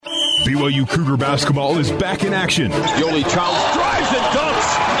BYU Cougar basketball is back in action. Yoeli Childs drives and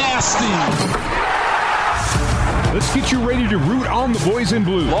dunks. Nasty. Let's get you ready to root on the boys in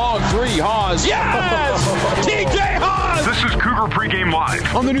blue. Long three, Haws. Yes! TJ Haws! This is Cougar Pregame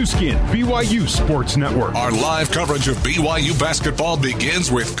Live on the new skin, BYU Sports Network. Our live coverage of BYU basketball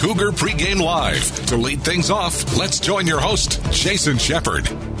begins with Cougar Pregame Live. To lead things off, let's join your host, Jason Shepard.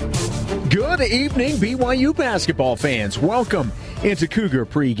 Good evening, BYU basketball fans. Welcome into Cougar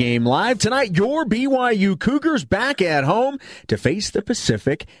Pregame Live. Tonight, your BYU Cougars back at home to face the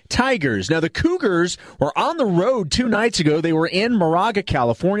Pacific Tigers. Now, the Cougars were on the road 2 nights ago. They were in Moraga,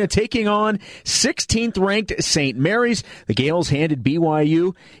 California, taking on 16th-ranked St. Mary's. The Gales handed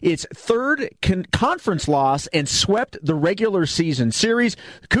BYU its third conference loss and swept the regular season series.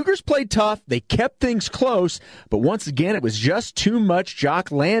 The Cougars played tough. They kept things close, but once again, it was just too much. Jock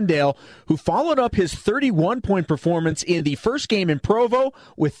Landale, who followed up his 31-point performance in the first game in Provo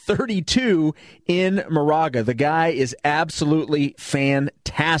with 32 in Moraga. The guy is absolutely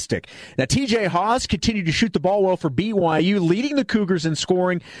fantastic. Now, TJ Haws continued to shoot the ball well for BYU, leading the Cougars in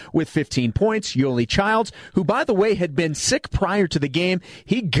scoring with 15 points. Yoeli Childs, who, by the way, had been sick prior to the game,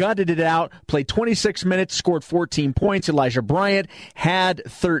 he gutted it out, played 26 minutes, scored 14 points. Elijah Bryant had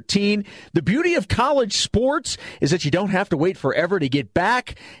 13. The beauty of college sports is that you don't have to wait forever to get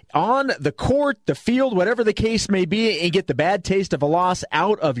back on the court, the field, whatever the case may be, and get the bad taste of a loss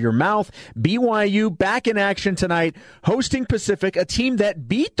out of your mouth. BYU back in action tonight, hosting Pacific, a team that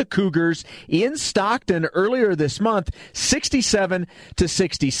beat the Cougars in Stockton earlier this month,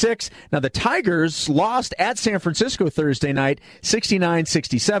 67-66. Now, the Tigers lost at San Francisco Thursday night,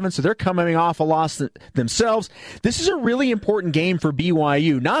 69-67, so they're coming off a loss themselves. This is a really important game for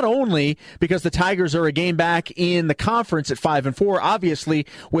BYU, not only because the Tigers are a game back in the conference at 5-4, obviously,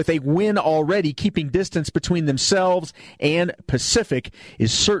 with a win already, keeping distance between themselves and Pacific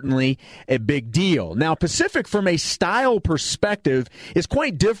is certainly a big deal. Now, Pacific, from a style perspective, is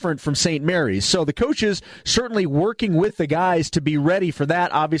quite different from St. Mary's, so the coaches certainly working with the guys to be ready for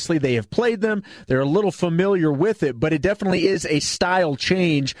that. Obviously, they have played them. They're a little familiar with it, but it definitely is a style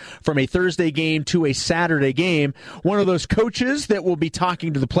change from a Thursday game to a Saturday game. One of those coaches that will be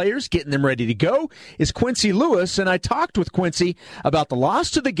talking to the players, getting them ready to go, is Quincy Lewis, and I talked with Quincy about the loss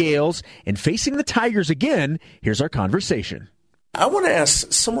to the Gales and facing the Tigers again. Here's our conversation. I want to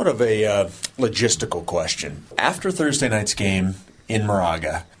ask somewhat of a logistical question. After Thursday night's game in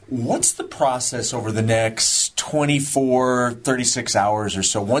Moraga, what's the process over the next 24, 36 hours or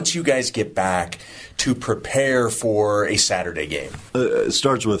so once you guys get back to prepare for a Saturday game? It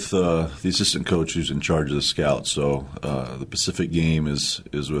starts with the assistant coach who's in charge of the scouts. So the Pacific game is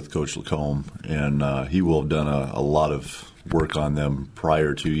with Coach Lacombe, and he will have done a lot of work on them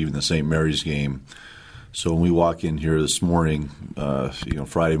prior to even the St. Mary's game. So when we walk in here this morning,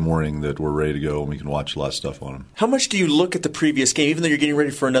 Friday morning, that we're ready to go and we can watch a lot of stuff on them. How much do you look at the previous game, even though you're getting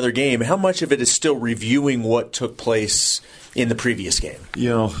ready for another game? How much of it is still reviewing what took place in the previous game?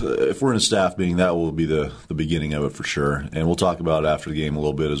 If we're in a staff meeting, that will be the beginning of it for sure. And we'll talk about it after the game a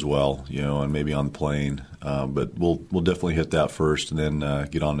little bit as well, and maybe on the plane. But we'll definitely hit that first and then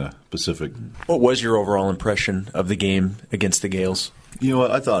get on to Pacific. What was your overall impression of the game against the Gales?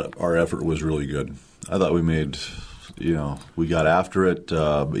 I thought our effort was really good. I thought we made, we got after it.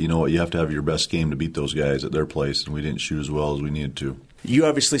 But you know what? You have to have your best game to beat those guys at their place, and we didn't shoot as well as we needed to. You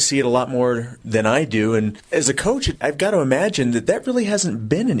obviously see it a lot more than I do, and as a coach, I've got to imagine that really hasn't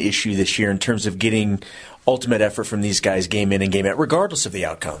been an issue this year in terms of getting ultimate effort from these guys game in and game out, regardless of the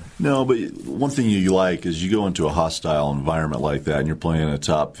outcome. No, but one thing you like is you go into a hostile environment like that, and you're playing a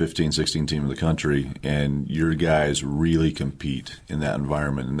top 15, 16 team in the country, and your guys really compete in that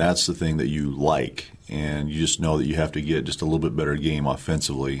environment, and that's the thing that you like. And you just know that you have to get just a little bit better game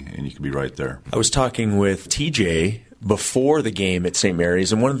offensively, and you can be right there. I was talking with TJ before the game at St.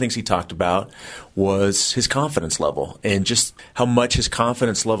 Mary's, and one of the things he talked about was his confidence level and just how much his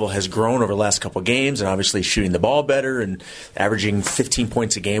confidence level has grown over the last couple of games, and obviously shooting the ball better and averaging 15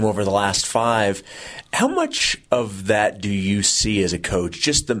 points a game over the last 5. How much of that do you see as a coach?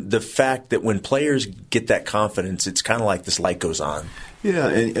 Just the fact that when players get that confidence, it's kind of like this light goes on. Yeah,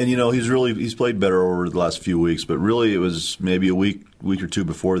 and he's played better over the last few weeks, but really it was maybe a week or two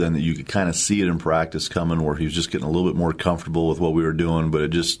before then that you could kind of see it in practice coming, where he was just getting a little bit more comfortable with what we were doing, but it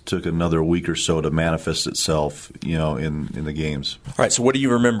just took another week or so to manifest itself, in the games. All right, so what do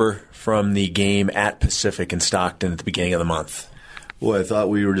you remember from the game at Pacific in Stockton at the beginning of the month? Well, I thought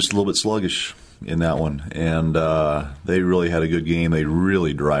we were just a little bit sluggish. in that one, and they really had a good game. They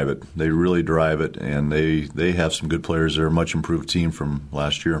really drive it. And they have some good players. They're a much improved team from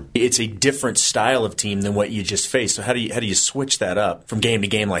last year. It's a different style of team than what you just faced. So how do you switch that up from game to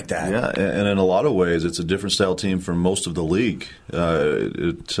game like that? Yeah, and in a lot of ways, it's a different style team from most of the league. They're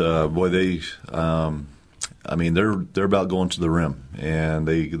about going to the rim, and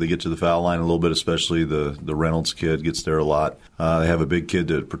they get to the foul line a little bit, especially the Reynolds kid gets there a lot. They have a big kid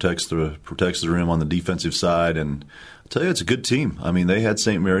that protects the rim on the defensive side, and I'll tell you, it's a good team. I mean, they had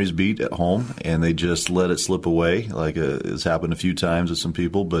St. Mary's beat at home, and they just let it slip away, like it's happened a few times with some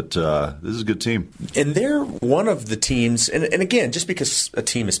people, but this is a good team. And they're one of the teams, and again, just because a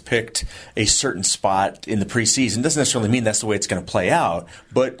team has picked a certain spot in the preseason doesn't necessarily mean that's the way it's going to play out,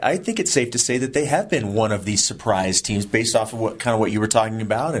 but I think it's safe to say that they have been one of these surprise teams based off of what you were talking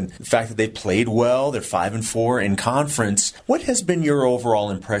about, and the fact that they played well. They're 5-4 in conference. What has been your overall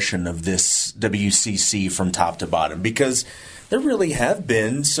impression of this WCC from top to bottom? Because there really have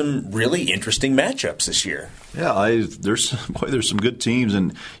been some really interesting matchups this year. Yeah, there's some good teams,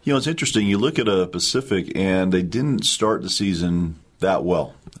 and it's interesting. You look at a Pacific, and they didn't start the season that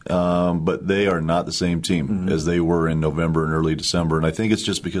well, but they are not the same team as they were in November and early December, and I think it's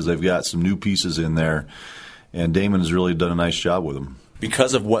just because they've got some new pieces in there, and Damon has really done a nice job with them.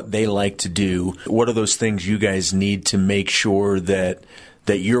 Because of what they like to do, what are those things you guys need to make sure that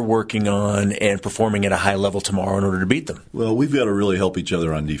you're working on and performing at a high level tomorrow in order to beat them? Well, we've got to really help each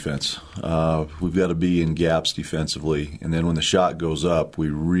other on defense. We've got to be in gaps defensively, and then when the shot goes up, we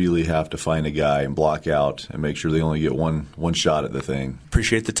really have to find a guy and block out and make sure they only get one shot at the thing.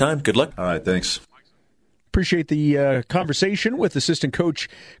 Appreciate the time. Good luck. All right, thanks. Appreciate the conversation with assistant coach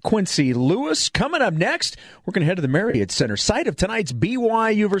Quincy Lewis. Coming up next, we're going to head to the Marriott Center, site of tonight's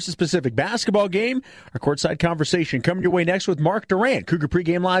BYU versus Pacific basketball game. Our courtside conversation coming your way next with Mark Durrant. Cougar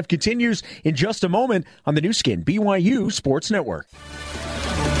Pregame Live continues in just a moment on the new skin, BYU Sports Network.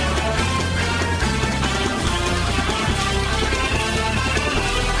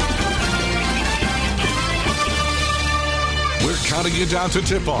 Counting you down to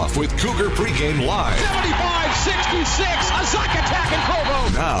tip-off with Cougar Pregame Live. 75-66, a Zuck attack in Provo.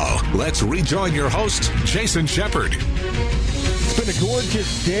 Now, let's rejoin your host, Jason Shepard. It's been a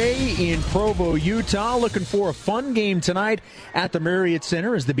gorgeous day in Provo, Utah. Looking for a fun game tonight at the Marriott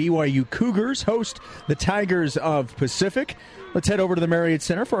Center as the BYU Cougars host the Tigers of Pacific. Let's head over to the Marriott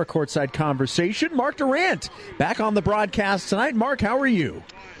Center for our courtside conversation. Mark Durrant back on the broadcast tonight. Mark, how are you?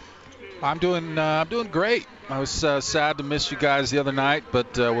 I'm doing great. I was sad to miss you guys the other night,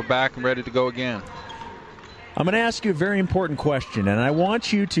 but we're back and ready to go again. I'm going to ask you a very important question, and I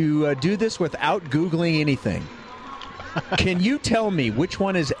want you to do this without Googling anything. Can you tell me which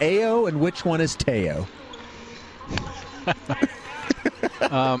one is Ao and which one is Teo?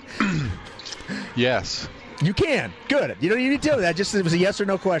 Yes. You can. Good. You don't need to tell me that. Just it was a yes or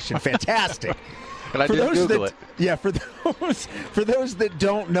no question. Fantastic. And I did Google it. Yeah, for those that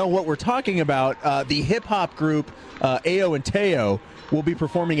don't know what we're talking about, the hip-hop group Ao and Teo will be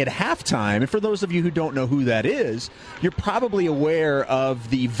performing at halftime. And for those of you who don't know who that is, you're probably aware of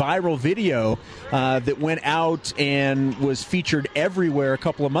the viral video that went out and was featured everywhere a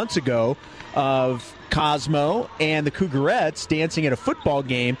couple of months ago of Cosmo and the Cougarettes dancing at a football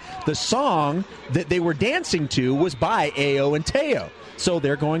game. The song that they were dancing to was by Ao and Teo. So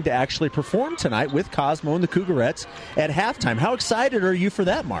they're going to actually perform tonight with Cosmo and the Cougarettes at halftime. How excited are you for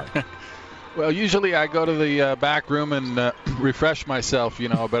that, Mark? Well, usually I go to the back room and refresh myself,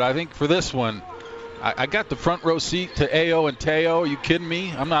 but I think for this one, I got the front row seat to Ao and Teo. Are you kidding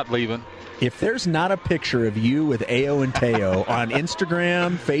me? I'm not leaving. If there's not a picture of you with Ao and Teo on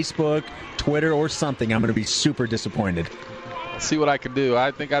Instagram, Facebook, Twitter, or something, I'm going to be super disappointed. I'll see what I can do. I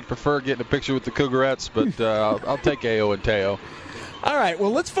think I'd prefer getting a picture with the Cougarettes, but I'll take Ao and Teo. All right, well,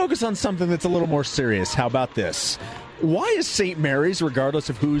 let's focus on something that's a little more serious. How about this? Why is St. Mary's,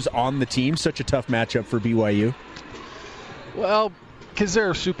 regardless of who's on the team, such a tough matchup for BYU? Well, because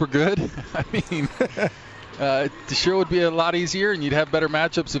they're super good. I mean, it sure would be a lot easier, and you'd have better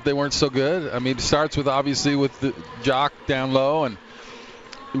matchups if they weren't so good. I mean, it starts with, obviously, with the Jock down low, and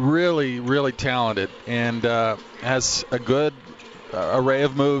really, really talented, and has a good array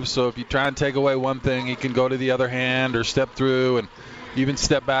of moves. So if you try and take away one thing, he can go to the other hand or step through and even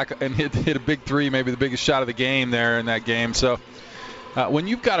step back and hit a big three, maybe the biggest shot of the game there in that game. So when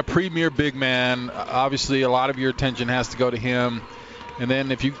you've got a premier big man, obviously a lot of your attention has to go to him. And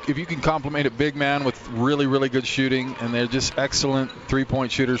then if you can complement a big man with really, really good shooting, and they're just excellent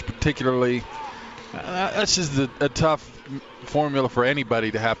three-point shooters particularly, that's just a tough formula for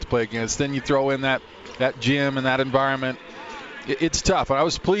anybody to have to play against. Then you throw in that gym and that environment, it's tough. I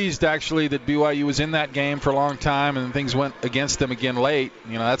was pleased, actually, that BYU was in that game for a long time and things went against them again late.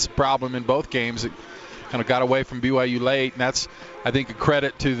 That's a problem in both games. It kind of got away from BYU late, and that's, I think, a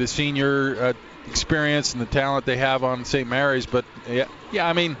credit to the senior experience and the talent they have on St. Mary's. But,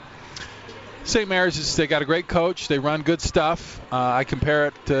 St. Mary's, they got a great coach. They run good stuff. I compare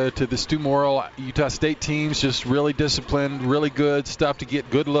it to the Stu Morrill Utah State teams, just really disciplined, really good stuff to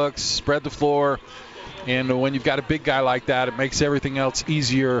get good looks, spread the floor. And when you've got a big guy like that, it makes everything else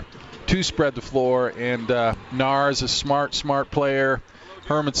easier to spread the floor. And Nars, a smart player.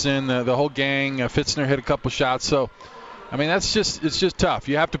 Hermanson, the whole gang. Fitzner hit a couple shots. So, it's just tough.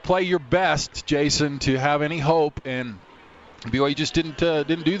 You have to play your best, Jason, to have any hope. And BYU just didn't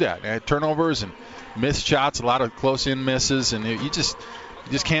do that. Turnovers and missed shots, a lot of close-in misses, and you just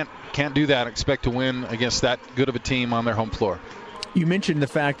can't do that and expect to win against that good of a team on their home floor. You mentioned the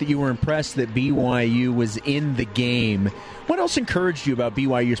fact that you were impressed that BYU was in the game. What else encouraged you about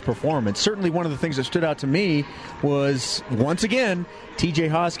BYU's performance? Certainly one of the things that stood out to me was, once again, TJ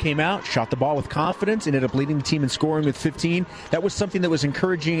Haws came out, shot the ball with confidence, ended up leading the team in scoring with 15. That was something that was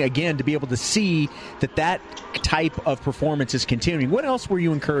encouraging, again, to be able to see that type of performance is continuing. What else were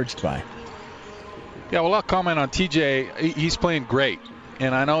you encouraged by? Yeah, well, I'll comment on TJ. He's playing great.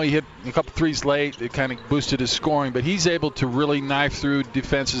 And I know he hit a couple threes late. It kind of boosted his scoring. But he's able to really knife through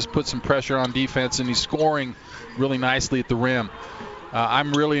defenses, put some pressure on defense, and he's scoring really nicely at the rim.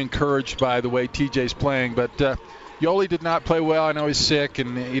 I'm really encouraged by the way TJ's playing. But Yoli did not play well. I know he's sick,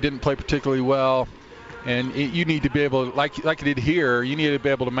 and he didn't play particularly well. And you need to be able to, like he did here, you need to be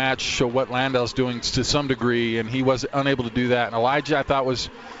able to match what Landale's doing to some degree, and he was unable to do that. And Elijah, I thought,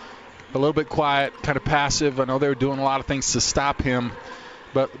 was a little bit quiet, kind of passive. I know they were doing a lot of things to stop him.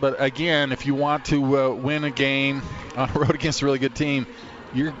 But again, if you want to win a game on the road against a really good team,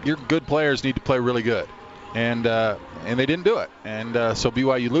 your good players need to play really good, and they didn't do it, and so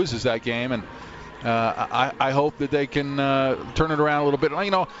BYU loses that game, and I hope that they can turn it around a little bit.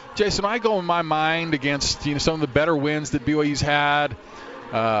 Jason, I go in my mind against some of the better wins that BYU's had,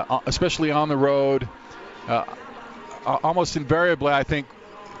 especially on the road. Almost invariably, I think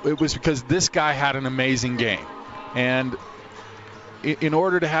it was because this guy had an amazing game, and in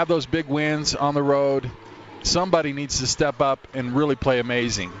order to have those big wins on the road, somebody needs to step up and really play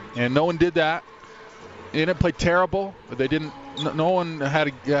amazing. And no one did that. They didn't play terrible, but they didn't. No one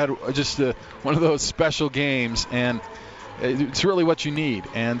had just one of those special games, and it's really what you need.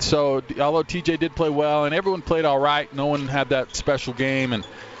 And so, although TJ did play well, and everyone played all right, no one had that special game.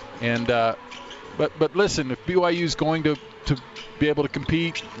 But listen, if BYU is going to be able to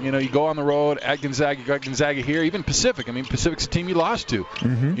compete, you go on the road at Gonzaga, you got Gonzaga here, even Pacific. Pacific's a team you lost to.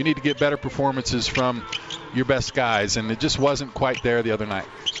 Mm-hmm. You need to get better performances from your best guys, and it just wasn't quite there the other night.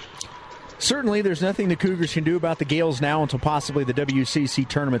 Certainly, there's nothing the Cougars can do about the Gales now until possibly the WCC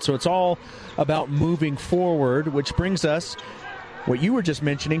tournament. So it's all about moving forward, which brings us, what you were just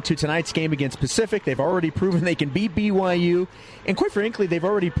mentioning, to tonight's game against Pacific. They've already proven they can beat BYU. And quite frankly, they've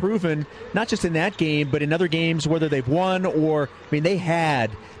already proven, not just in that game, but in other games, whether they've won or, they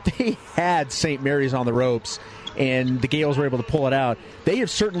had St. Mary's on the ropes, and the Gales were able to pull it out. They have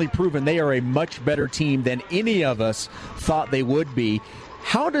certainly proven they are a much better team than any of us thought they would be.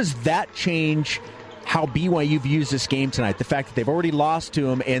 How does that change how BYU views this game tonight? The fact that they've already lost to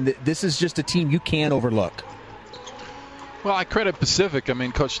them, and this is just a team you can't overlook. Well, I credit Pacific.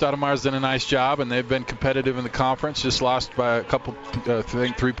 Coach Stoudemire's done a nice job, and they've been competitive in the conference. Just lost by a couple,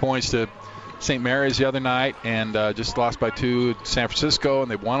 3 points to St. Mary's the other night, and just lost by 2 to San Francisco, and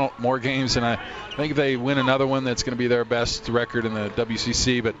they've won more games. And I think if they win another one, that's going to be their best record in the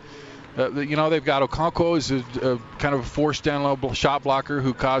WCC. But, they've got Okonkwo, who's a kind of a forced down low shot blocker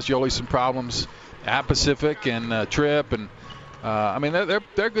who caused Yoli some problems at Pacific, and Tripp. And, they're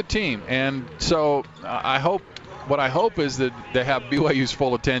a good team. And so what I hope is that they have BYU's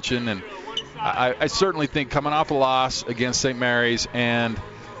full attention, and I certainly think coming off a loss against St. Mary's and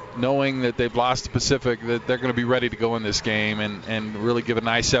knowing that they've lost to Pacific, that they're going to be ready to go in this game and really give a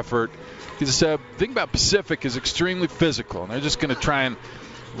nice effort. Because the thing about Pacific is extremely physical, and they're just going to try and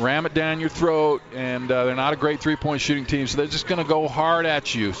ram it down your throat, and they're not a great three-point shooting team, so they're just going to go hard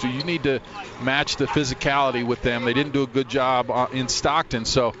at you. So you need to match the physicality with them. They didn't do a good job in Stockton,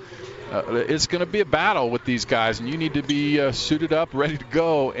 so it's going to be a battle with these guys, and you need to be suited up, ready to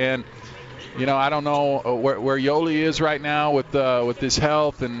go. And I don't know where Yoli is right now with his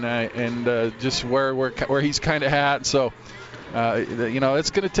health and just where he's kind of at. So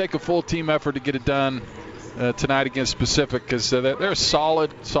it's going to take a full team effort to get it done tonight against Pacific, because they're a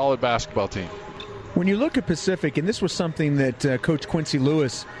solid basketball team. When you look at Pacific, and this was something that Coach Quincy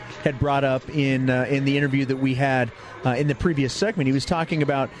Lewis had brought up in the interview that we had in the previous segment. He was talking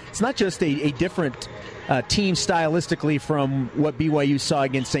about it's not just a different team stylistically from what BYU saw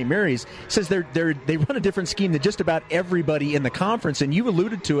against St. Mary's. He says they run a different scheme than just about everybody in the conference, and you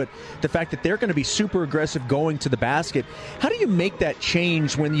alluded to it, the fact that they're going to be super aggressive going to the basket. How do you make that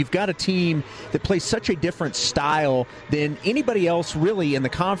change when you've got a team that plays such a different style than anybody else really in the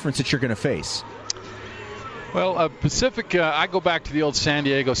conference that you're going to face? Well, Pacific, I go back to the old San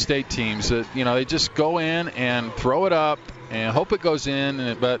Diego State teams. They just go in and throw it up and hope it goes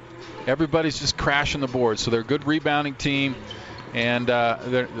in, but everybody's just crashing the board. So they're a good rebounding team, and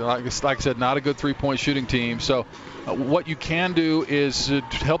they're, like I said, not a good three-point shooting team. So what you can do is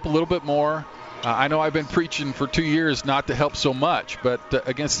help a little bit more. I know I've been preaching for 2 years not to help so much, but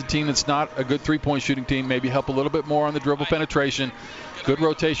against a team that's not a good three-point shooting team, maybe help a little bit more on the dribble penetration, good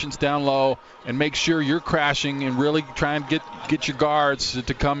rotations down low, and make sure you're crashing and really try and get your guards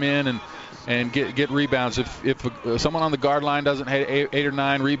to come in and get rebounds. If someone on the guard line doesn't have 8 or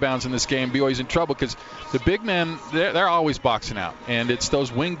 9 rebounds in this game, BYU's in trouble because the big men, they're always boxing out. And it's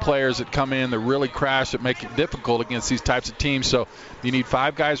those wing players that come in that really crash that make it difficult against these types of teams. So you need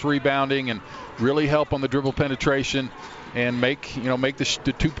 5 guys rebounding and really help on the dribble penetration and make the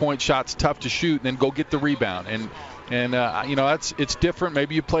 2-point shots tough to shoot and then go get the rebound. And it's different.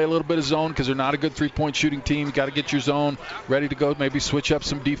 Maybe you play a little bit of zone because they're not a good three-point shooting team. You got to get your zone ready to go. Maybe switch up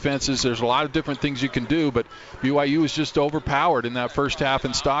some defenses. There's a lot of different things you can do, but BYU was just overpowered in that first half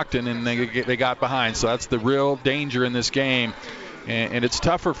in Stockton, and they got behind. So that's the real danger in this game, and it's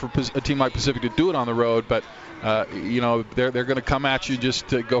tougher for a team like Pacific to do it on the road. But they're going to come at you just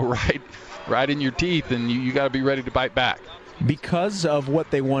to go right in your teeth, and you got to be ready to bite back. Because of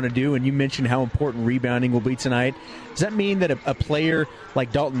what they want to do, and you mentioned how important rebounding will be tonight, does that mean that a player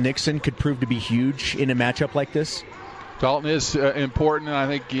like Dalton Nixon could prove to be huge in a matchup like this? Dalton is important, and I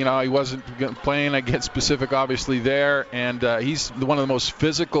think he wasn't playing against Pacific obviously there, and he's one of the most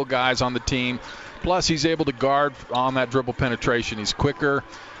physical guys on the team. Plus, he's able to guard on that dribble penetration. He's quicker,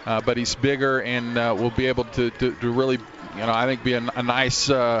 but he's bigger, and will be able to really, I think, be a nice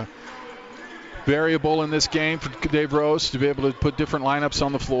variable in this game for Dave Rose to be able to put different lineups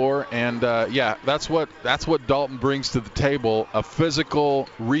on the floor. And that's what Dalton brings to the table: a physical,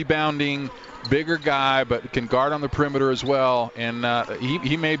 rebounding, bigger guy, but can guard on the perimeter as well. And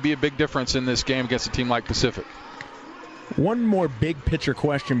he may be a big difference in this game against a team like Pacific. One more big picture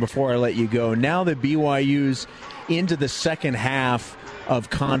question before I let you go. Now that BYU's into the second half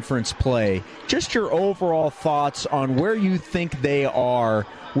of conference play, just your overall thoughts on where you think they are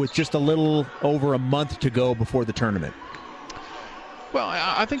with just a little over a month to go before the tournament. Well,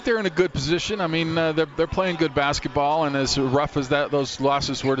 I think they're in a good position. I mean, they're playing good basketball, and as rough as those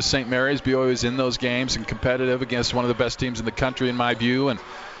losses were to St. Mary's, BYU is in those games and competitive against one of the best teams in the country, in my view. And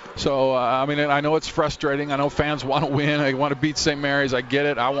so, I know it's frustrating. I know fans want to win. They want to beat St. Mary's. I get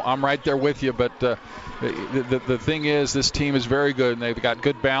it. I'm right there with you. But the thing is, this team is very good, and they've got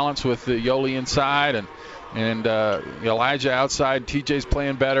good balance with Yoli inside and Elijah outside. TJ's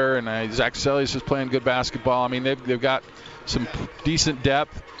playing better, and Zach Sellius is playing good basketball. I mean, they've got some decent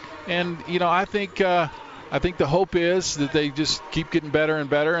depth, and I think the hope is that they just keep getting better and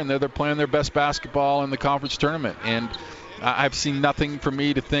better, and they're playing their best basketball in the conference tournament. And I've seen nothing for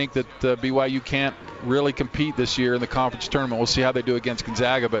me to think that BYU can't really compete this year in the conference tournament. We'll see how they do against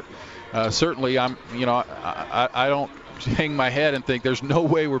Gonzaga, but certainly I don't hang my head and think there's no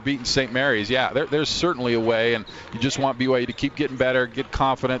way we're beating St. Mary's. Yeah, there's certainly a way, and you just want BYU to keep getting better, get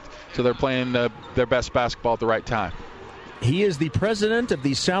confident, so they're playing their best basketball at the right time. He is the president of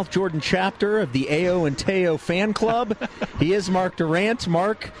the South Jordan chapter of the Ao and Teo fan club. He is Mark Durrant.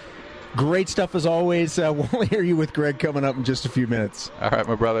 Mark, great stuff as always. We'll hear you with Greg coming up in just a few minutes. All right,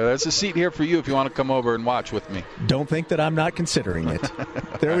 my brother. There's a seat here for you if you want to come over and watch with me. Don't think that I'm not considering it.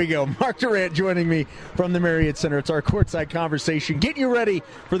 There we go. Mark Durrant joining me from the Marriott Center. It's our courtside conversation. Get you ready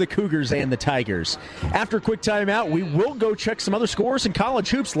for the Cougars and the Tigers. After a quick timeout, we will go check some other scores in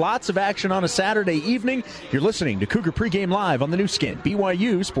college hoops. Lots of action on a Saturday evening. You're listening to Cougar Pregame Live on the new skin,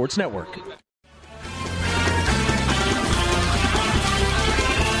 BYU Sports Network.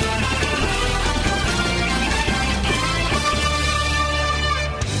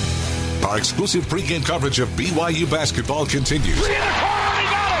 Our exclusive pregame coverage of BYU basketball continues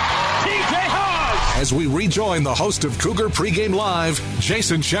as we rejoin the host of Cougar Pregame Live,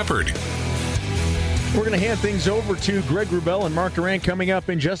 Jason Shepard. We're going to hand things over to Greg Wrubell and Mark Durrant coming up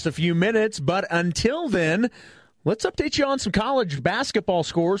in just a few minutes, but until then, Let's update you on some college basketball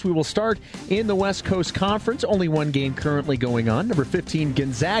scores. We will start in the West Coast Conference. Only one game currently going on. Number 15,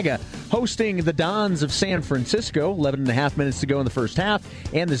 Gonzaga, hosting the Dons of San Francisco. 11.5 minutes to go in the first half.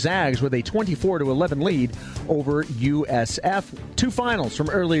 And the Zags with a 24-11 lead over USF. Two finals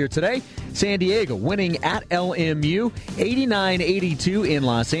from earlier today. San Diego winning at LMU, 89-82 in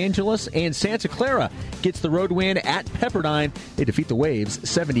Los Angeles. And Santa Clara gets the road win at Pepperdine. They defeat the Waves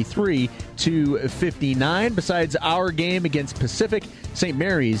 73-59. Besides our game against Pacific, St.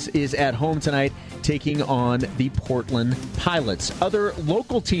 Mary's is at home tonight taking on the Portland Pilots. Other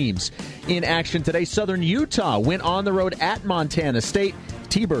local teams in action today. Southern Utah went on the road at Montana State.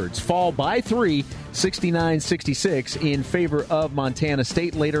 T-Birds fall by 3, 69-66 in favor of Montana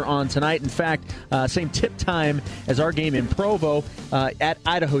State later on tonight. In fact, same tip time as our game in Provo at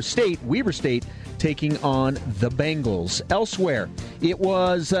Idaho State. Weber State taking on the Bengals. Elsewhere, it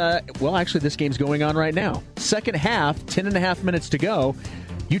was, actually this game's going on right now. Second half, 10.5 minutes to go.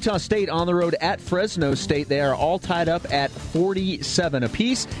 Utah State on the road at Fresno State. They are all tied up at 47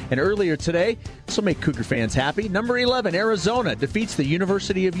 apiece. And earlier today, this will make Cougar fans happy. Number 11, Arizona defeats the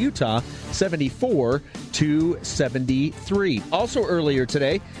University of Utah 74-73. Also earlier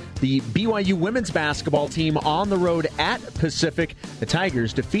today, the BYU women's basketball team on the road at Pacific. The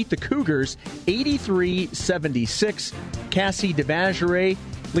Tigers defeat the Cougars 83-76. Cassie DeBageray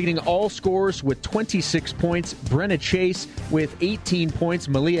leading all scorers with 26 points. Brenna Chase with 18 points.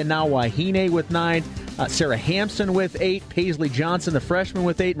 Malia Nawahine with 9. Sarah Hampson with 8. Paisley Johnson, the freshman,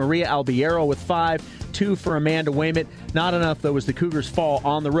 with 8. Maria Albiero with 5. 2 for Amanda Wayment. Not enough, though, as the Cougars fall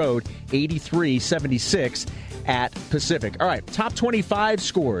on the road 83-76 at Pacific. All right, top 25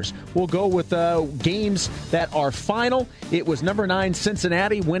 scores. We'll go with games that are final. It was number 9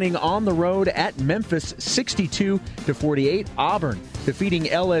 Cincinnati winning on the road at Memphis 62-48. Auburn defeating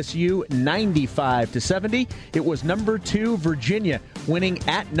LSU 95-70. It was number 2 Virginia winning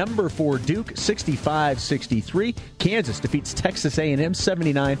at number 4 Duke 65-63. Kansas defeats Texas A&M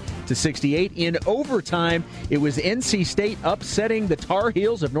 79-68. In overtime, it was NC State upsetting the Tar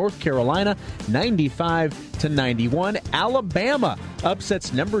Heels of North Carolina 95-91. Alabama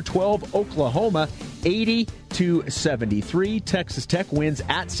upsets number 12 Oklahoma 80-73. Texas Tech wins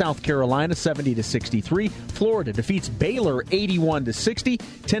at South Carolina 70-63. Florida defeats Baylor 81-60.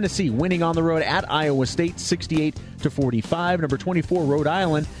 Tennessee winning on the road at Iowa State 68-45. Number 24 Rhode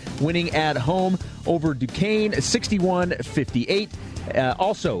Island winning at home over Duquesne 61-58.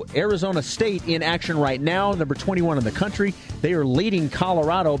 Also, Arizona State in action right now, number 21 in the country. They are leading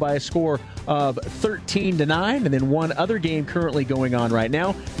Colorado by a score of 13-9. And then one other game currently going on right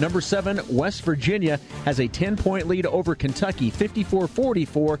now. Number 7, West Virginia has a 10-point lead over Kentucky,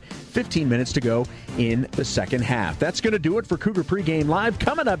 54-44, 15 minutes to go in the second half. That's going to do it for Cougar Pregame Live.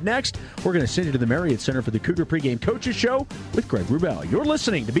 Coming up next, we're going to send you to the Marriott Center for the Cougar Pregame Coaches Show with Greg Wrubell. You're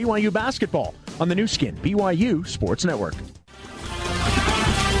listening to BYU Basketball on the new skin, BYU Sports Network.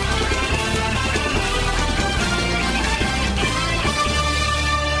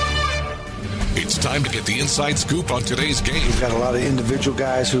 It's time to get the inside scoop on today's game. We've got a lot of individual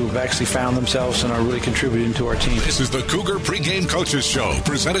guys who've actually found themselves and are really contributing to our team. This is the Cougar Pregame Coaches Show,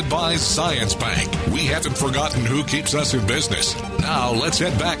 presented by Science Bank. We haven't forgotten who keeps us in business. Now let's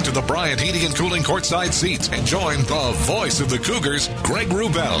head back to the Bryant Heating and Cooling courtside seats and join the voice of the Cougars, Greg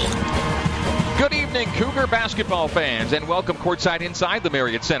Wrubell. Good evening, Cougar basketball fans, and welcome courtside inside the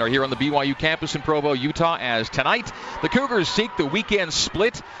Marriott Center here on the BYU campus in Provo, Utah, as tonight the Cougars seek the weekend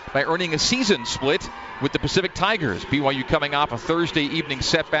split by earning a season split with the Pacific Tigers. BYU coming off a Thursday evening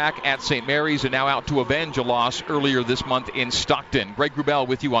setback at St. Mary's and now out to avenge a loss earlier this month in Stockton. Greg Wrubell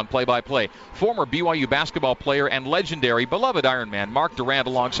with you on play-by-play. Former BYU basketball player and legendary, beloved Ironman Mark Durant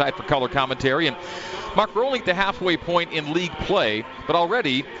alongside for color commentary. And Mark, we're only at the halfway point in league play, but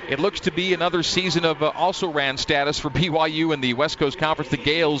already it looks to be another season of also-ran status for BYU in the West Coast Conference. The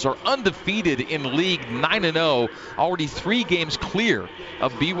Gales are undefeated in league, 9-0, already 3 games clear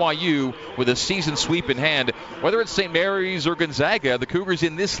of BYU with a season sweep in hand. Whether it's St. Mary's or Gonzaga, the Cougars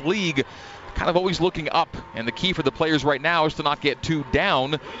in this league kind of always looking up, and the key for the players right now is to not get too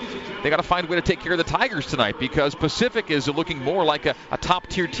down. They got to find a way to take care of the Tigers tonight, because Pacific is looking more like a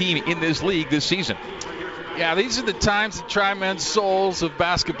top-tier team in this league this season. Yeah, these are the times that try men's souls of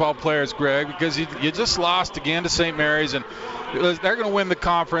basketball players, Greg, because you just lost again to St. Mary's, and they're going to win the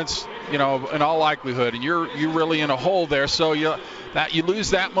conference, in all likelihood, and you're really in a hole there. So you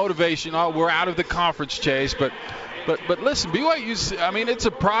lose that motivation. Oh, we're out of the conference chase, but listen, BYU's, it's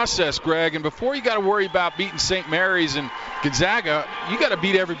a process, Greg, and before you got to worry about beating St. Mary's and Gonzaga, you got to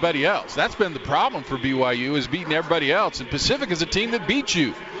beat everybody else. That's been the problem for BYU, is beating everybody else, and Pacific is a team that beat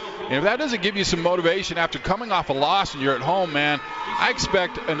you. And if that doesn't give you some motivation after coming off a loss and you're at home, man, I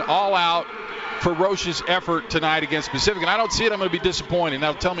expect an all-out, ferocious effort tonight against Pacific. And I don't see it. I'm going to be disappointed.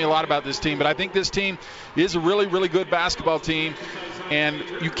 That'll tell me a lot about this team. But I think this team is a really, really good basketball team. And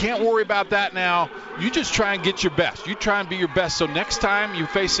you can't worry about that now. You just try and get your best. You try and be your best. So next time you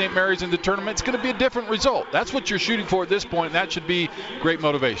face St. Mary's in the tournament, it's going to be a different result. That's what you're shooting for at this point, and that should be great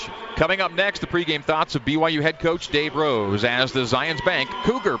motivation. Coming up next, the pregame thoughts of BYU head coach Dave Rose as the Zions Bank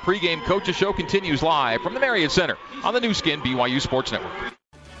Cougar pregame coaches show continues live from the Marriott Center on the new skin BYU Sports Network.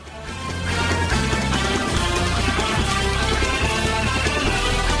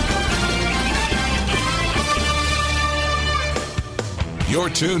 You're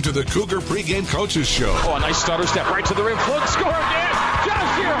tuned to the Cougar Pregame Coaches Show. Oh, a nice stutter step right to the rim. Flip score again.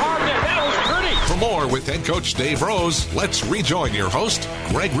 Just here, Hartnett. That was pretty. For more with head coach Dave Rose, let's rejoin your host,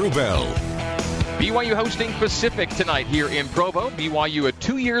 Greg Wrubell. BYU hosting Pacific tonight here in Provo. BYU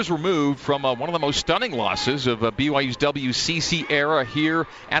 2 years removed from one of the most stunning losses of BYU's WCC era here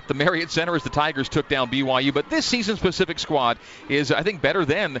at the Marriott Center as the Tigers took down BYU. But this season's Pacific squad is, I think, better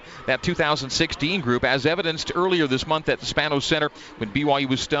than that 2016 group, as evidenced earlier this month at the Spanos Center when BYU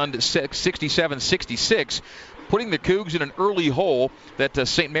was stunned 67-66. Putting the Cougs in an early hole that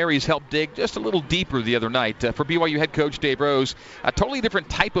St. Mary's helped dig just a little deeper the other night. For BYU head coach Dave Rose, a totally different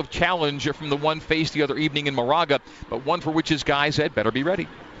type of challenge from the one faced the other evening in Moraga, but one for which his guys had better be ready.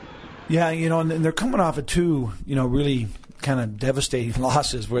 Yeah, and they're coming off of two, really kind of devastating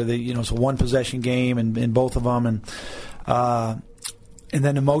losses where it's a one-possession game in both of them, and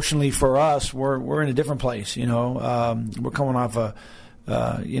then emotionally for us, we're in a different place. We're coming off a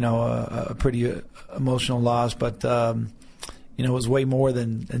pretty emotional loss, but it was way more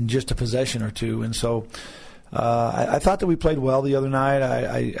than just a possession or two. And so I thought that we played well the other night.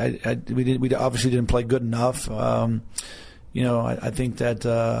 We obviously didn't play good enough. I think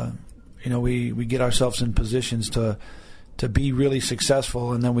that we get ourselves in positions to be really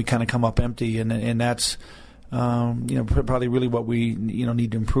successful, and then we kind of come up empty, and that's probably really what we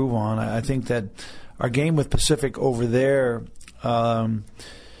need to improve on. I think that our game with Pacific over there.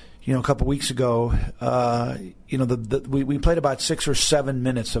 A couple weeks ago, we played about 6 or 7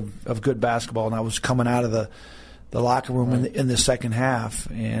 minutes of good basketball, and I was coming out of the locker room in the second half,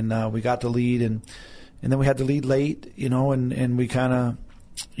 and we got the lead, and then we had the lead late, and we kind of,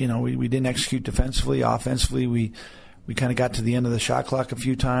 we didn't execute defensively. Offensively, we kind of got to the end of the shot clock a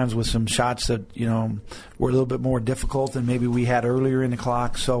few times with some shots that were a little bit more difficult than maybe we had earlier in the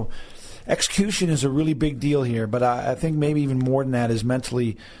clock. So. Execution is a really big deal here, but I think maybe even more than that is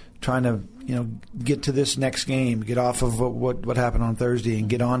mentally trying to get to this next game, get off of what happened on Thursday, and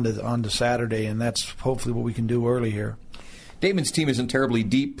get on to Saturday, and that's hopefully what we can do early here. Damon's team isn't terribly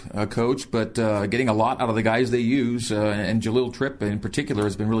deep, Coach, but getting a lot out of the guys they use, and Jalil Tripp in particular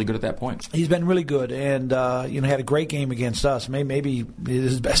has been really good at that point. He's been really good, and had a great game against us. Maybe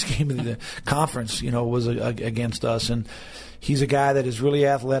his best game of the conference, was against us, and he's a guy that is really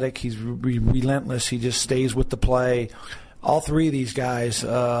athletic. He's relentless. He just stays with the play. All three of these guys,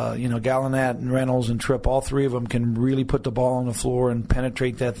 Gallinat and Reynolds and Tripp, all three of them can really put the ball on the floor and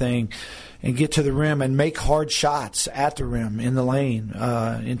penetrate that thing and get to the rim and make hard shots at the rim, in the lane,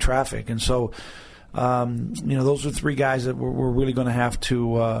 in traffic. And so, those are three guys that we're really going to have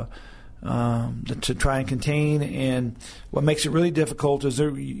to try and contain. And what makes it really difficult is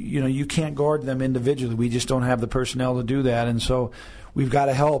you can't guard them individually. We just don't have the personnel to do that. And so we've got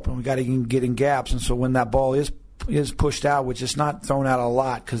to help, and we've got to get in gaps. And so when that ball is pushed out, which is not thrown out a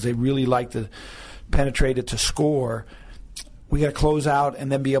lot because they really like to penetrate it to score, we got to close out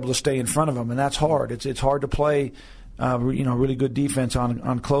and then be able to stay in front of them, and that's hard. It's hard to play, really good defense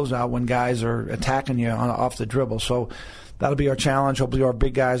on closeout when guys are attacking you off the dribble. So that'll be our challenge. Hopefully, our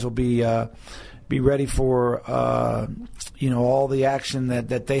big guys will be ready for all the action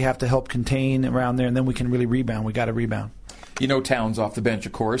that they have to help contain around there, and then we can really rebound. We got to rebound. Towns off the bench,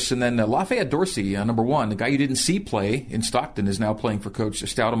 of course. And then Lafayette Dorsey, number one, the guy you didn't see play in Stockton, is now playing for Coach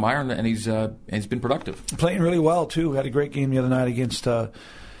Stoudemire, and he's been productive. Playing really well, too. Had a great game the other night against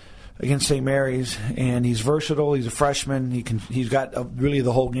St. Mary's, and he's versatile. He's a freshman. He's got really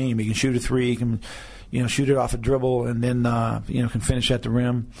the whole game. He can shoot a three. He can shoot it off a dribble, and then can finish at the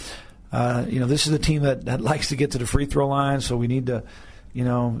rim. This is a team that likes to get to the free throw line, so we need to.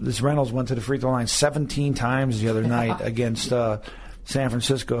 This Reynolds went to the free throw line 17 times the other night against San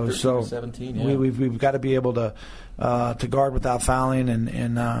Francisco. So 17, yeah. we've got to be able to guard without fouling,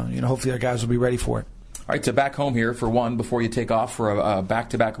 and hopefully our guys will be ready for it. All right, so back home here for one before you take off for a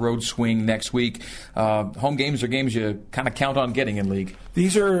back-to-back road swing next week. Home games are games you kind of count on getting in league.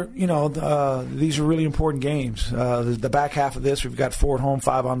 These are, these are really important games. The back half of this, we've got 4 at home,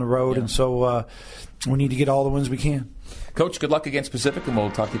 5 on the road, and so we need to get all the wins we can. Coach, good luck against Pacific, and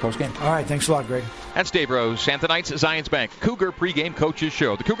we'll talk to you post-game. All right, thanks a lot, Greg. That's Dave Rose, and tonight's Zions Bank Cougar pregame coaches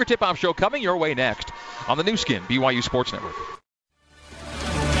show. The Cougar Tip-Off Show coming your way next on the new skin, BYU Sports Network.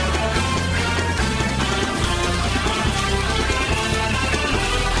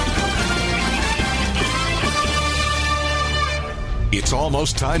 It's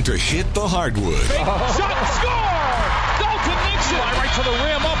almost time to hit the hardwood. Shot, score! Dalton Nixon! Right to the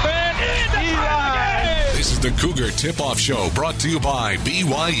rim, up and in! This is the Cougar Tip-Off Show, brought to you by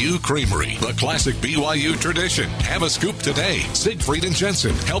BYU Creamery, the classic BYU tradition. Have a scoop today. Siegfried and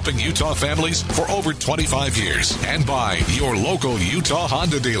Jensen, helping Utah families for over 25 years. And by your local Utah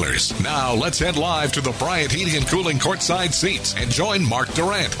Honda dealers. Now let's head live to the Bryant Heating and Cooling courtside seats and join Mark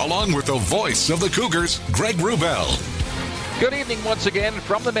Durant, along with the voice of the Cougars, Greg Wrubell. Good evening once again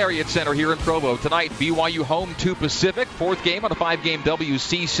from the Marriott Center here in Provo. Tonight, BYU home to Pacific. 4th game on a 5-game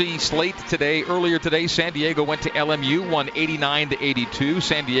WCC slate today. Earlier today, San Diego went to LMU, won 89-82.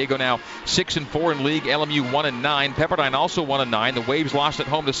 San Diego now 6-4 in league. LMU 1-9. Pepperdine also 1-9. The Waves lost at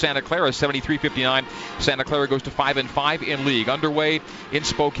home to Santa Clara, 73-59. Santa Clara goes to 5-5 in league. Underway in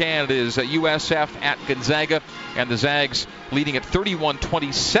Spokane, it is USF at Gonzaga, and the Zags leading at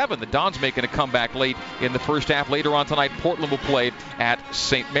 31-27. The Dons making a comeback late in the first half. Later on tonight, Portland will play at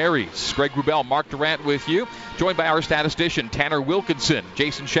St. Mary's. Greg Wrubell, Mark Durant with you, joined by our statistician, Tanner Wilkinson.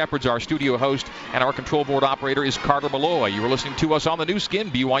 Jason Shepard's our studio host, and our control board operator is Carter Malloy. You are listening to us on the new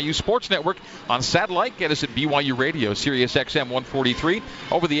skin, BYU Sports Network. On satellite, get us at BYU Radio, Sirius XM 143.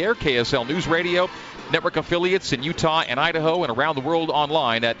 Over the air, KSL News Radio. Network affiliates in Utah and Idaho and around the world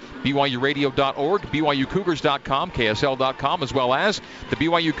online at BYURadio.org, BYUCougars.com, KSL.com, as well as the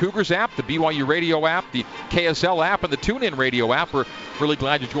BYU Cougars app, the BYU Radio app, the KSL app, and the TuneIn Radio app. We're really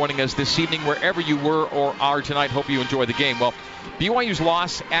glad you're joining us this evening wherever you were or are tonight. Hope you enjoy the game. Well, BYU's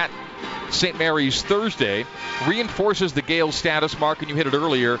loss at St. Mary's Thursday reinforces the Gales' status, Mark, and you hit it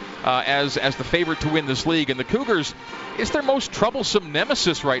earlier, as the favorite to win this league. And the Cougars, it's their most troublesome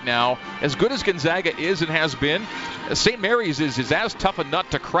nemesis right now. As good as Gonzaga is and has been, St. Mary's is as tough a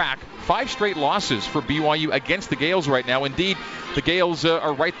nut to crack. 5 straight losses for BYU against the Gales right now. Indeed, the Gales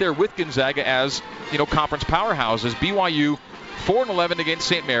are right there with Gonzaga as, conference powerhouses. BYU 4-11 against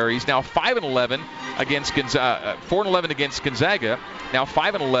St. Mary's, now 5-11 against Gonzaga. 4-11 against Gonzaga, now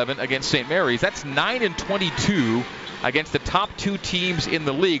 5-11 against St. Mary's. That's 9-22 against the top 2 teams in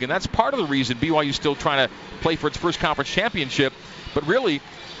the league, and that's part of the reason BYU's still trying to play for its first conference championship. But really,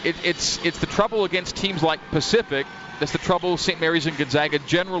 it's the trouble against teams like Pacific that's the trouble St. Mary's and Gonzaga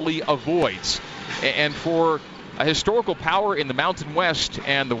generally avoids. And for a historical power in the Mountain West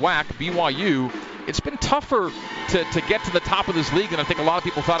and the WAC, BYU, it's been tougher to get to the top of this league than I think a lot of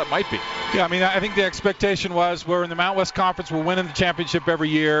people thought it might be. Yeah, I think the expectation was we're in the Mountain West Conference, we're winning the championship every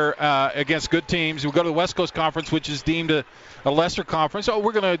year against good teams. We go to the West Coast Conference, which is deemed a lesser conference. So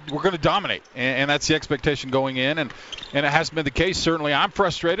we're gonna dominate, and that's the expectation going in, and it hasn't been the case. Certainly, I'm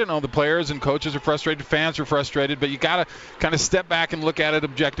frustrated. I know the players and coaches are frustrated, fans are frustrated, but you got to kind of step back and look at it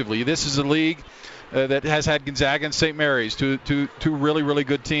objectively. This is a league that has had Gonzaga and St. Mary's, two really, really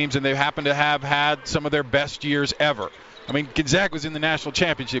good teams, and they happen to have had some of their best years ever. Gonzaga was in the national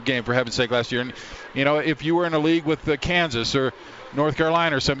championship game, for heaven's sake, last year. And, if you were in a league with Kansas or North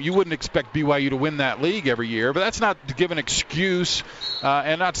Carolina or something, you wouldn't expect BYU to win that league every year. But that's not to give an excuse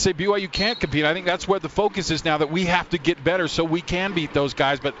and not to say BYU can't compete. I think that's where the focus is now, that we have to get better so we can beat those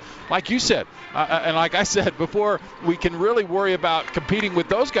guys. But like you said, and like I said before, we can really worry about competing with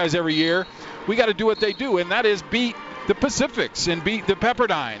those guys every year. We got to do what they do, and that is beat the Pacifics and beat the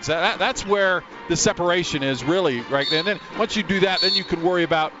Pepperdines. That's where the separation is really, right? And then once you do that, then you can worry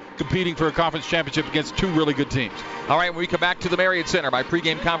about competing for a conference championship against 2 really good teams. All right, when we come back to the Marriott Center, my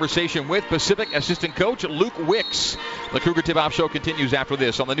pregame conversation with Pacific assistant coach Luke Wicks. The Cougar Tip-Off Show continues after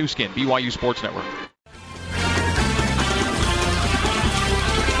this on the new skin, BYU Sports Network.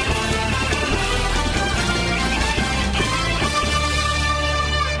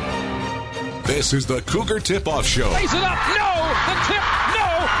 This is the Cougar Tip-Off Show. Raise it up. No. The tip.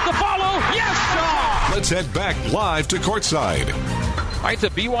 No. The follow. Yes. Let's head back live to courtside. All right, to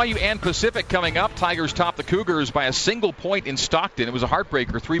BYU and Pacific coming up. Tigers top the Cougars by a single point in Stockton. It was a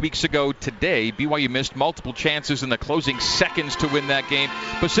heartbreaker 3 weeks ago today. BYU missed multiple chances in the closing seconds to win that game.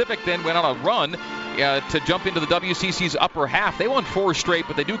 Pacific then went on a run to jump into the WCC's upper half. They won 4 straight,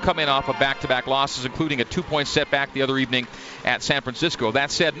 but they do come in off of back-to-back losses, including a 2-point setback the other evening at San Francisco.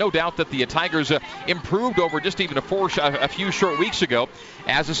 That said, no doubt that the Tigers improved over just even a few short weeks ago,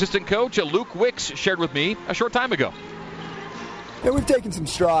 as assistant coach Luke Wicks shared with me a short time ago. Yeah, we've taken some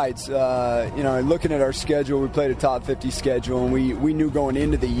strides. Looking at our schedule, we played a top 50 schedule, and we knew going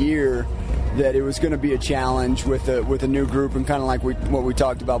into the year that it was going to be a challenge with a new group, and kind of like what we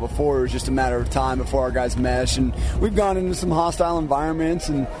talked about before. It was just a matter of time before our guys mesh, and we've gone into some hostile environments,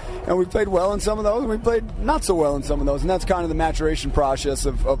 and we played well in some of those, and we played not so well in some of those, and that's kind of the maturation process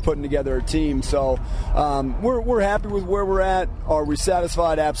of putting together a team. So we're happy with where we're at. Are we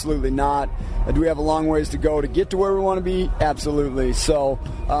satisfied? Absolutely not. Do we have a long ways to go to get to where we want to be? Absolutely. So,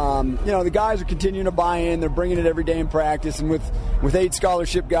 the guys are continuing to buy in. They're bringing it every day in practice. And with 8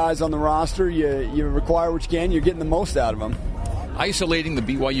 scholarship guys on the roster, you require what you can. You're getting the most out of them. Isolating the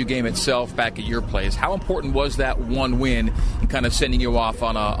BYU game itself back at your place, how important was that one win and kind of sending you off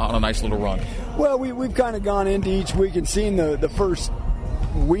on a nice little run? Well, we've kind of gone into each week and seen the first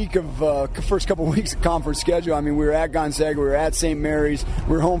couple weeks of conference schedule. I mean, we were at Gonzaga, we were at St. Mary's,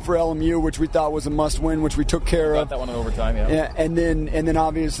 we were home for LMU, which we thought was a must-win, which we took care of. Got that one in overtime, yeah. And then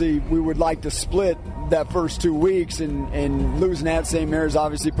obviously we would like to split that first 2 weeks, and losing at St. Mary's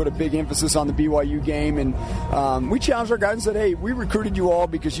obviously put a big emphasis on the BYU game, and we challenged our guys and said, hey, we recruited you all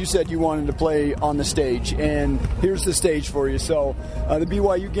because you said you wanted to play on the stage, and here's the stage for you. So the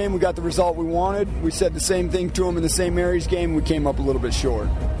BYU game, we got the result we wanted. We said the same thing to them in the St. Mary's game. We came up a little bit short.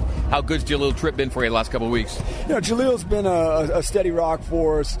 How good's Jaleel Tripp been for you the last couple of weeks? Jaleel's been a steady rock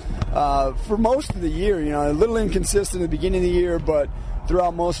for us for most of the year. A little inconsistent at the beginning of the year, but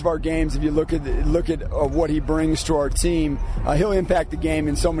throughout most of our games, if you look at what he brings to our team, he'll impact the game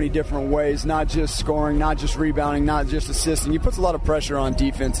in so many different ways, not just scoring, not just rebounding, not just assisting. He puts a lot of pressure on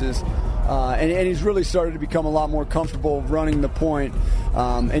defenses. And he's really started to become a lot more comfortable running the point.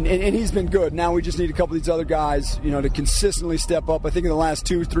 And he's been good. Now we just need a couple of these other guys, to consistently step up. I think in the last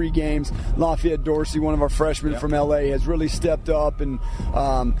 2-3 games, Lafayette Dorsey, one of our freshmen from LA, has really stepped up. And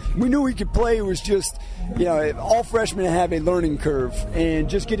we knew he could play. It was just, all freshmen have a learning curve. And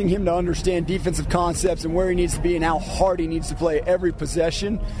just getting him to understand defensive concepts and where he needs to be and how hard he needs to play every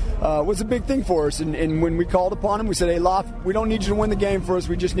possession was a big thing for us. And when we called upon him, we said, hey, Laf, we don't need you to win the game for us.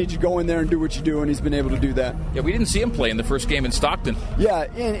 We just need you to go in there and do what you do, and he's been able to do that. Yeah, we didn't see him play in the first game in Stockton. Yeah,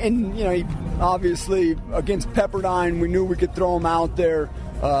 and he obviously against Pepperdine, we knew we could throw him out there.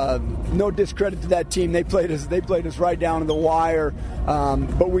 No discredit to that team. They played us right down to the wire.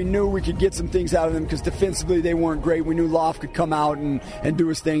 But we knew we could get some things out of them because defensively they weren't great. We knew Loft could come out and do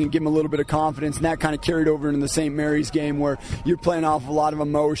his thing and give him a little bit of confidence, and that kind of carried over into the St. Mary's game where you're playing off a lot of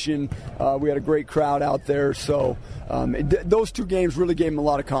emotion. We had a great crowd out there, so those 2 games really gave him a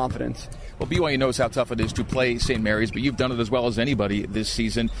lot of confidence. Well, BYU knows how tough it is to play St. Mary's, but you've done it as well as anybody this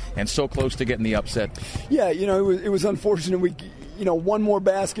season, and so close to getting the upset. Yeah, it was unfortunate. One more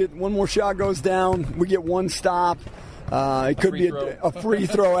basket, one more shot goes down, we get one stop. It could be a free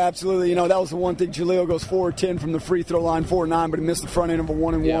throw, absolutely. That was the one thing. Jaleel goes 4-10 from the free throw line, 4-9, but he missed the front end of a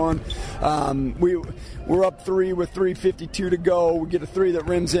 1-and-1. We're up 3 with 3:52 to go. We get a 3 that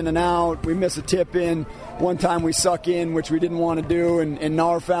rims in and out. We miss a tip in. One time we suck in, which we didn't want to do, and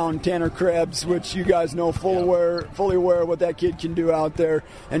Nar found Tanner Krebs, which you guys know fully aware of what that kid can do out there,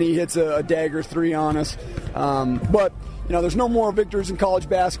 and he hits a dagger 3 on us. But there's no moral victories in college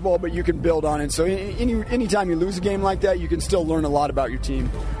basketball, but you can build on it. So anytime you lose a game like that, you can still learn a lot about your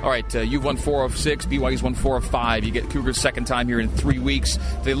team. All right, you've won 4 of 6. BYU's won 4 of 5. You get Cougars' second time here in 3 weeks.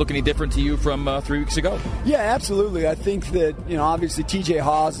 Do they look any different to you from 3 weeks ago? Yeah, absolutely. I think that, obviously TJ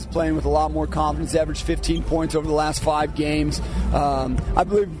Haas is playing with a lot more confidence, averaged 15 points over the last 5 games. I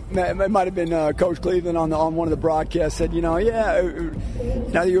believe it might have been Coach Cleveland on one of the broadcasts said, now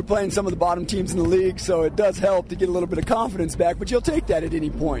you're playing some of the bottom teams in the league, so it does help to get a little bit of confidence back, but you'll take that at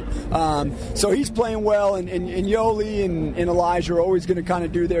any point. So he's playing well, and Yoli and Elijah are always going to kind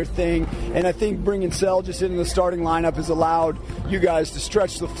of do their thing, and I think bringing Sel just into the starting lineup has allowed you guys to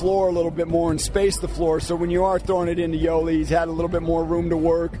stretch the floor a little bit more and space the floor, so when you are throwing it into Yoli, he's had a little bit more room to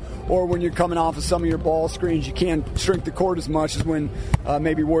work, or when you're coming off of some of your ball screens, you can't shrink the court as much as when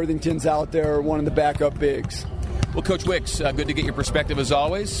maybe Worthington's out there or one of the backup bigs. Well, Coach Wicks, good to get your perspective as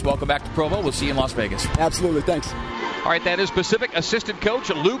always. Welcome back to Provo. We'll see you in Las Vegas. Absolutely. Thanks. All right, that is Pacific Assistant Coach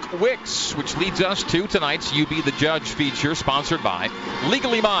Luke Wicks, which leads us to tonight's You Be the Judge feature, sponsored by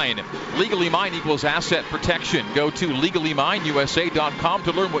Legally Mine. Legally Mine equals asset protection. Go to LegallyMineUSA.com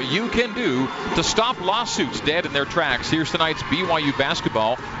to learn what you can do to stop lawsuits dead in their tracks. Here's tonight's BYU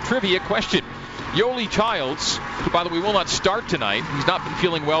basketball trivia question. Yoli Childs, who, by the way, will not start tonight. He's not been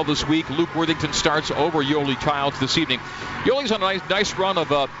feeling well this week. Luke Worthington starts over Yoli Childs this evening. Yoli's on a nice run of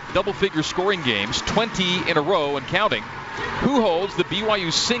double-figure scoring games, 20 in a row and counting. Who holds the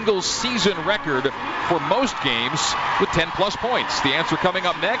BYU single-season record for most games with 10-plus points? The answer coming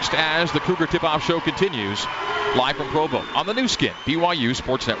up next as the Cougar Tip-Off Show continues, live from Provo on the new skin, BYU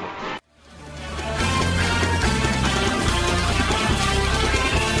Sports Network.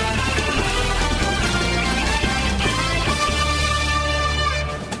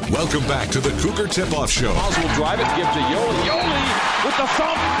 Welcome back to the Cougar Tip-Off Show. Oswald drive it, gives to Yoli. Yoli with the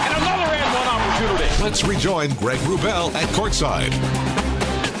thump and another and one opportunity. Let's rejoin Greg Wrubell at courtside.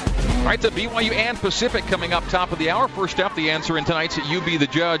 All right, the BYU and Pacific coming up top of the hour. First up, the answer in tonight's You Be the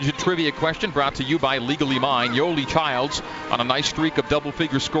Judge trivia question brought to you by Legally Mine. Yoli Childs on a nice streak of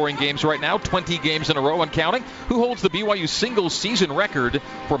double-figure scoring games right now, 20 games in a row and counting. Who holds the BYU single-season record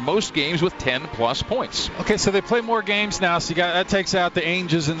for most games with 10-plus points? Okay, so they play more games now, so that takes out the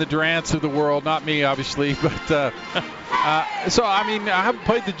Ainges and the Durants of the world. Not me, obviously, but... So, I mean, I haven't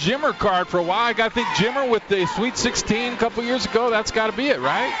played the Jimmer card for a while. I got to think Jimmer with the Sweet 16 a couple years ago. That's got to be it,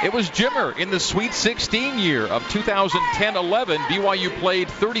 right? It was Jimmer in the Sweet 16 year of 2010-11. BYU played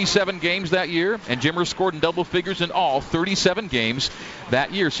 37 games that year, and Jimmer scored in double figures in all 37 games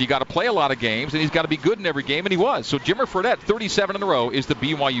that year. So you got to play a lot of games, and he's got to be good in every game, and he was. So Jimmer Fredette, 37 in a row, is the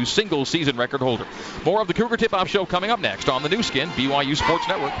BYU single-season record holder. More of the Cougar Tip-Off Show coming up next on the new skin, BYU Sports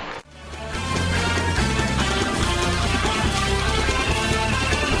Network.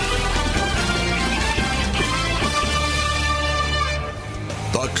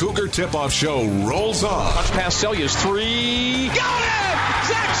 The Cougar Tip-Off Show rolls on. Touch pass, Selja's three. Got it!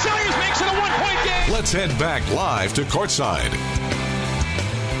 Zach Selja's makes it a one-point game. Let's head back live to courtside.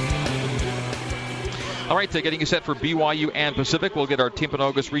 All right, getting you set for BYU and Pacific. We'll get our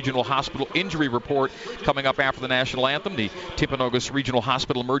Timpanogos Regional Hospital injury report coming up after the national anthem. The Timpanogos Regional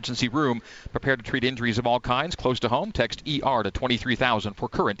Hospital Emergency Room prepared to treat injuries of all kinds close to home. Text ER to 23,000 for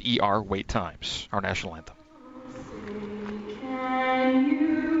current ER wait times. Our national anthem. Can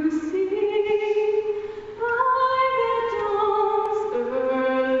you see by the dawn's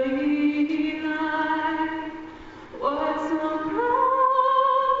early light what so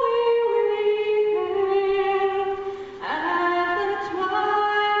proudly we hailed at the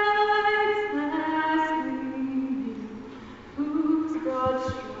twilight's last gleaming, whose broad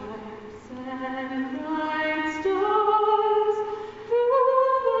stripes and bright stars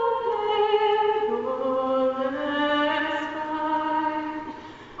through the perilous fight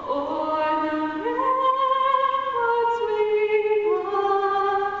o'er the ramparts we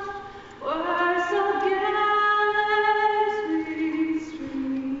watched were so gallantly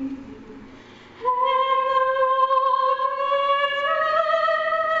streaming, and the rockets red,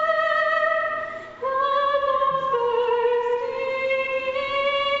 and the thirsty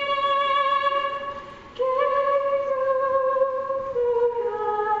air gave proof through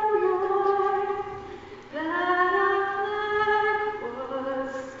the night that our flag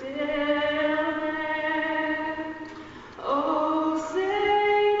was still there. Oh,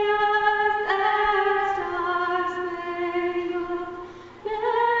 sing us that star-spangled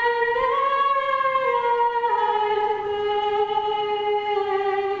banner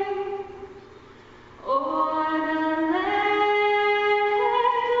o'er the land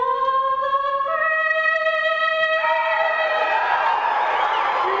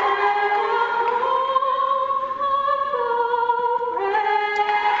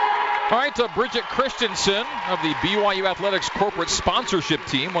All right, Bridget Christensen of the BYU Athletics corporate sponsorship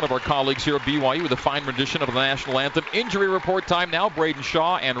team, one of our colleagues here at BYU with a fine rendition of the national anthem. Injury report time now. Braden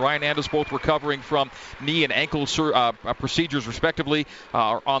Shaw and Ryan Andis, both recovering from knee and ankle procedures respectively,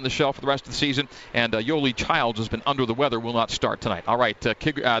 are on the shelf for the rest of the season. And Yoli Childs has been under the weather, will not start tonight. All right, the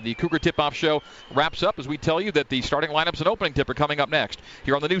Cougar Tip-Off Show wraps up as we tell you that the starting lineups and opening tip are coming up next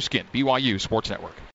here on the new skin, BYU Sports Network.